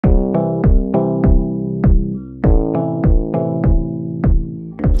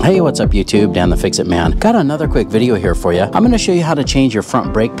Hey, what's up YouTube? Dan the Fix-It Man. Got another quick video here for you. I'm going to show you how to change your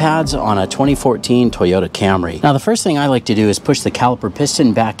front brake pads on a 2014 Toyota Camry. Now the first thing I like to do is push the caliper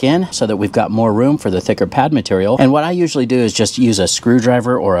piston back in so that we've got more room for the thicker pad material. And what I usually do is just use a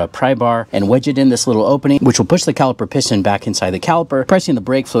screwdriver or a pry bar and wedge it in this little opening, which will push the caliper piston back inside the caliper, pressing the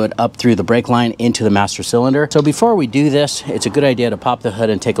brake fluid up through the brake line into the master cylinder. So before we do this, it's a good idea to pop the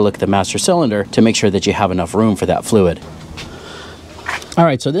hood and take a look at the master cylinder to make sure that you have enough room for that fluid. All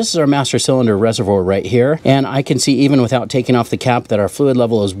right, so this is our master cylinder reservoir right here, and I can see even without taking off the cap that our fluid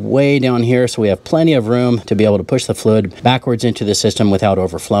level is way down here, so we have plenty of room to be able to push the fluid backwards into the system without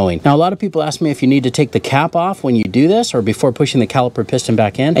overflowing. Now, a lot of people ask me if you need to take the cap off when you do this or before pushing the caliper piston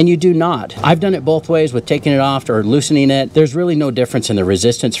back in, and you do not. I've done it both ways with taking it off or loosening it. There's really no difference in the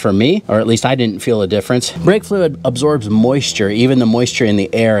resistance for me, or at least I didn't feel a difference. Brake fluid absorbs moisture, even the moisture in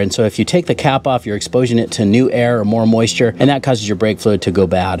the air, and so if you take the cap off, you're exposing it to new air or more moisture, and that causes your brake fluid to go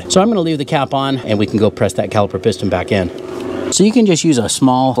bad. So I'm going to leave the cap on and we can go press that caliper piston back in. So you can just use a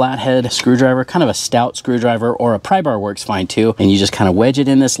small flathead screwdriver, kind of a stout screwdriver, or a pry bar works fine too, and you just kind of wedge it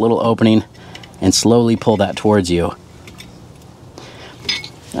in this little opening and slowly pull that towards you.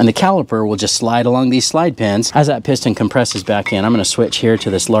 And the caliper will just slide along these slide pins as that piston compresses back in. I'm going to switch here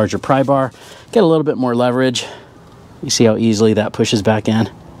to this larger pry bar, get a little bit more leverage. You see how easily that pushes back in?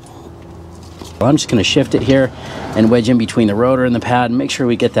 I'm just going to shift it here and wedge in between the rotor and the pad and make sure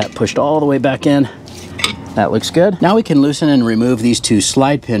we get that pushed all the way back in. That looks good. Now we can loosen and remove these two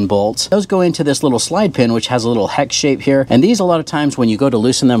slide pin bolts. Those go into this little slide pin, which has a little hex shape here. And these, a lot of times when you go to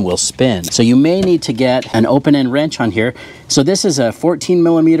loosen them, will spin. So you may need to get an open end wrench on here. So this is a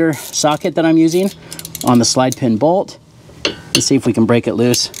 14mm socket that I'm using on the slide pin bolt. Let's see if we can break it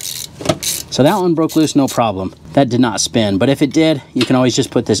loose. So that one broke loose, no problem. That did not spin, but if it did, you can always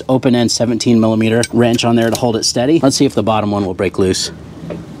just put this open end 17mm wrench on there to hold it steady. Let's see if the bottom one will break loose.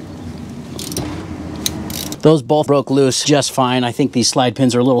 Those both broke loose just fine. I think these slide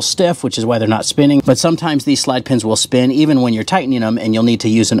pins are a little stiff, which is why they're not spinning, but sometimes these slide pins will spin even when you're tightening them, and you'll need to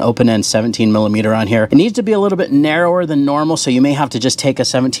use an open end 17mm on here. It needs to be a little bit narrower than normal, so you may have to just take a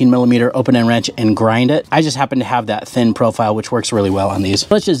 17mm open end wrench and grind it. I just happen to have that thin profile, which works really well on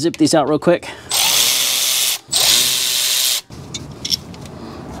these. Let's just zip these out real quick.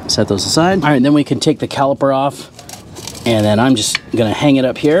 Set those aside. All right, then we can take the caliper off, and then I'm just gonna hang it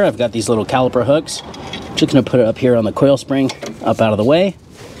up here. I've got these little caliper hooks. Just gonna put it up here on the coil spring, up out of the way.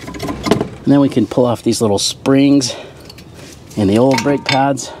 And then we can pull off these little springs in the old brake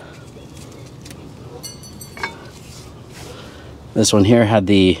pads. This one here had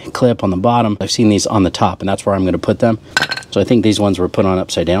the clip on the bottom. I've seen these on the top, and that's where I'm gonna put them. So I think these ones were put on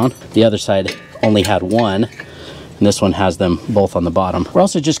upside down. The other side only had one, and this one has them both on the bottom. We're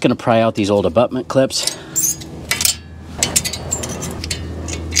also just gonna pry out these old abutment clips.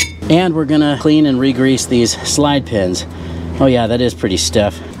 And we're gonna clean and re-grease these slide pins. Oh yeah, that is pretty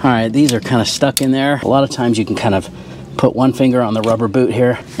stiff. All right, these are kind of stuck in there. A lot of times you can kind of put one finger on the rubber boot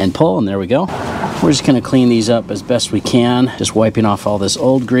here and pull, and there we go. We're just gonna clean these up as best we can, just wiping off all this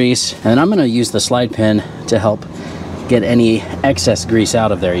old grease. And then I'm gonna use the slide pin to help get any excess grease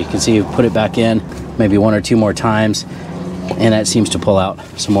out of there. You can see you put it back in maybe one or two more times, and that seems to pull out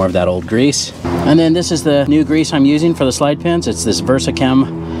some more of that old grease. And then this is the new grease I'm using for the slide pins. It's this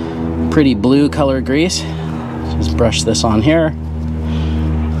Versachem pretty blue color grease. Just brush this on here.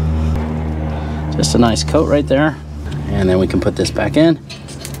 Just a nice coat right there. And then we can put this back in.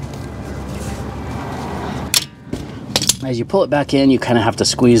 As you pull it back in, you kind of have to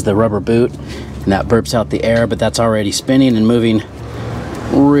squeeze the rubber boot, and that burps out the air, but that's already spinning and moving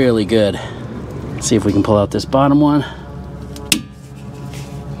really good. Let's see if we can pull out this bottom one.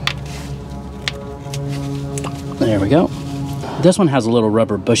 There we go. This one has a little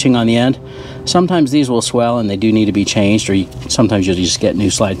rubber bushing on the end. Sometimes these will swell and they do need to be changed, or sometimes you'll just get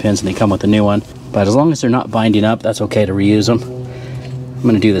new slide pins and they come with a new one. But as long as they're not binding up, that's okay to reuse them. I'm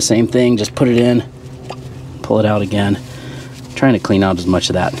gonna do the same thing, just put it in, pull it out again. Trying to clean out as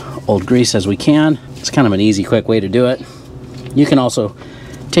much of that old grease as we can. It's kind of an easy, quick way to do it. You can also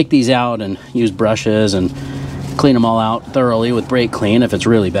take these out and use brushes and clean them all out thoroughly with brake clean if it's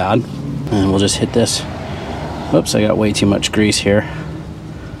really bad. And we'll just hit this. Oops, I got way too much grease here.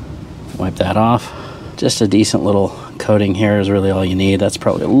 Wipe that off. Just a decent little coating here is really all you need. That's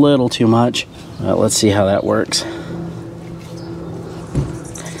probably a little too much. Let's see how that works.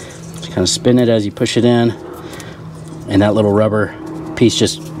 Just kind of spin it as you push it in, and that little rubber piece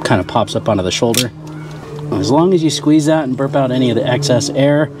just kind of pops up onto the shoulder. As long as you squeeze that and burp out any of the excess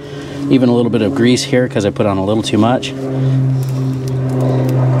air, even a little bit of grease here because I put on a little too much.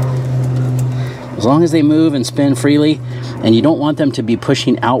 As long as they move and spin freely, and you don't want them to be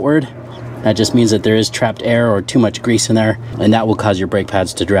pushing outward, that just means that there is trapped air or too much grease in there, and that will cause your brake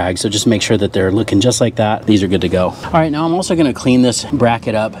pads to drag. So just make sure that they're looking just like that. These are good to go. All right, now I'm also gonna clean this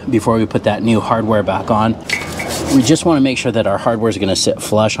bracket up before we put that new hardware back on. We just wanna make sure that our hardware is gonna sit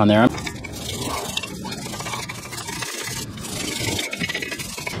flush on there.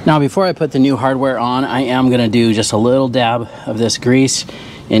 Now, before I put the new hardware on, I am gonna do just a little dab of this grease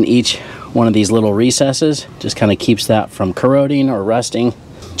in each one of these little recesses. Just kind of keeps that from corroding or rusting.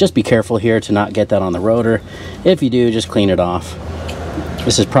 Just be careful here to not get that on the rotor. If you do, just clean it off.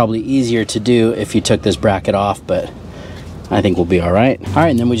 This is probably easier to do if you took this bracket off, but I think we'll be all right. All right,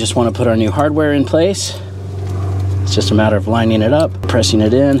 and then we just want to put our new hardware in place. It's just a matter of lining it up, pressing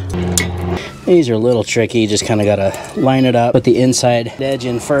it in. These are a little tricky, just kind of got to line it up, put the inside edge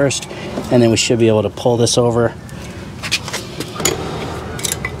in first, and then we should be able to pull this over.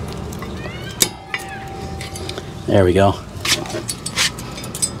 There we go.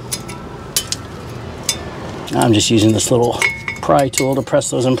 I'm just using this little pry tool to press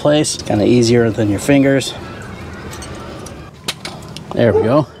those in place. Kind of easier than your fingers. There we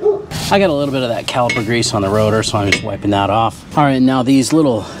go. I got a little bit of that caliper grease on the rotor, so I'm just wiping that off. All right, now these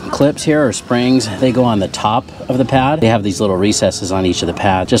little clips here, or springs, they go on the top of the pad. They have these little recesses on each of the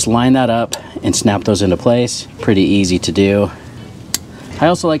pads. Just line that up and snap those into place. Pretty easy to do. I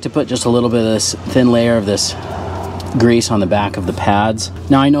also like to put just a little bit of this thin layer of this grease on the back of the pads.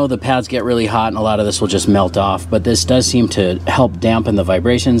 Now I know the pads get really hot and a lot of this will just melt off, but this does seem to help dampen the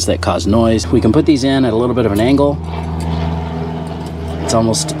vibrations that cause noise. We can put these in at a little bit of an angle. It's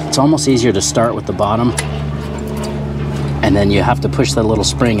almost easier to start with the bottom, and then you have to push that little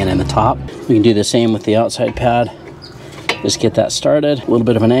spring in the top. We can do the same with the outside pad. Just get that started, a little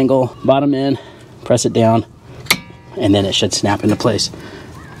bit of an angle, bottom in, press it down, and then it should snap into place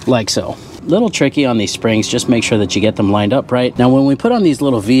like so. Little tricky on these springs, just make sure that you get them lined up right. Now when we put on these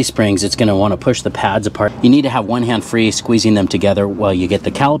little V springs, it's gonna wanna push the pads apart. You need to have one hand free, squeezing them together while you get the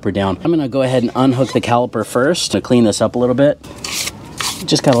caliper down. I'm gonna go ahead and unhook the caliper first to clean this up a little bit.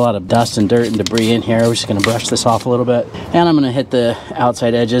 Just got a lot of dust and dirt and debris in here. We're just gonna brush this off a little bit. And I'm gonna hit the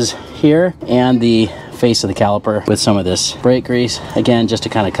outside edges here and the face of the caliper with some of this brake grease, again just to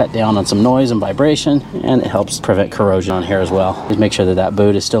kind of cut down on some noise and vibration, and it helps prevent corrosion on here as well. Just make sure that that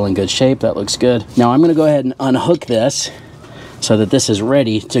boot is still in good shape. That looks good. Now I'm going to go ahead and unhook this so that this is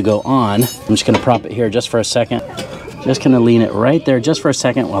ready to go on. I'm just going to prop it here just for a second. Just going to lean it right there just for a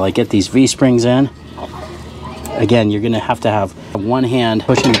second while I get these V-springs in. Again, you're going to have one hand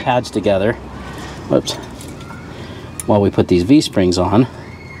pushing the pads together, whoops, while we put these V-springs on.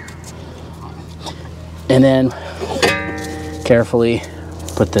 And then carefully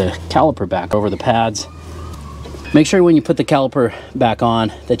put the caliper back over the pads. Make sure when you put the caliper back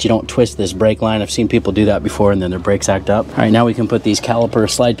on that you don't twist this brake line. I've seen people do that before and then their brakes act up. All right, now we can put these caliper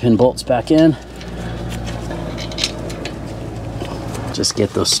slide pin bolts back in. Just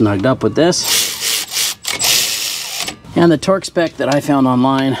get those snugged up with this. And the torque spec that I found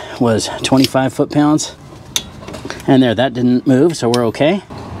online was 25 foot-pounds. And there, that didn't move, so we're okay.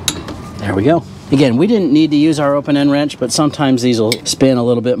 There we go. Again, we didn't need to use our open-end wrench, but sometimes these will spin a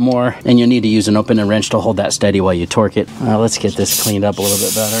little bit more, and you'll need to use an open-end wrench to hold that steady while you torque it. Let's get this cleaned up a little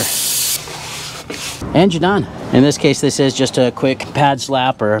bit better. And you're done. In this case, this is just a quick pad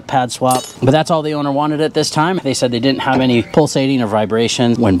slap or pad swap, but that's all the owner wanted at this time. They said they didn't have any pulsating or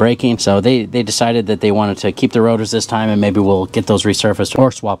vibration when braking, so they decided that they wanted to keep the rotors this time, and maybe we'll get those resurfaced or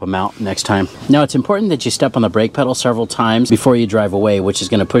swap them out next time. Now, it's important that you step on the brake pedal several times before you drive away, which is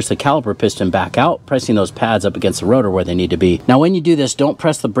going to push the caliper piston back out, pressing those pads up against the rotor where they need to be. Now, when you do this, don't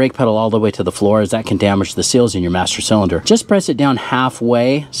press the brake pedal all the way to the floor, as that can damage the seals in your master cylinder. Just press it down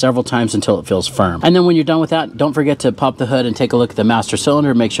halfway several times until it feels firm. And then when you're done with that, don't forget to pop the hood and take a look at the master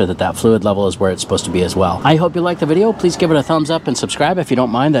cylinder. Make sure that that fluid level is where it's supposed to be as well. I hope you liked the video. Please give it a thumbs up and subscribe if you don't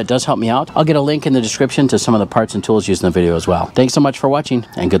mind. That does help me out. I'll get a link in the description to some of the parts and tools used in the video as well. Thanks so much for watching,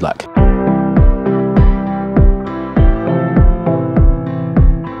 and good luck.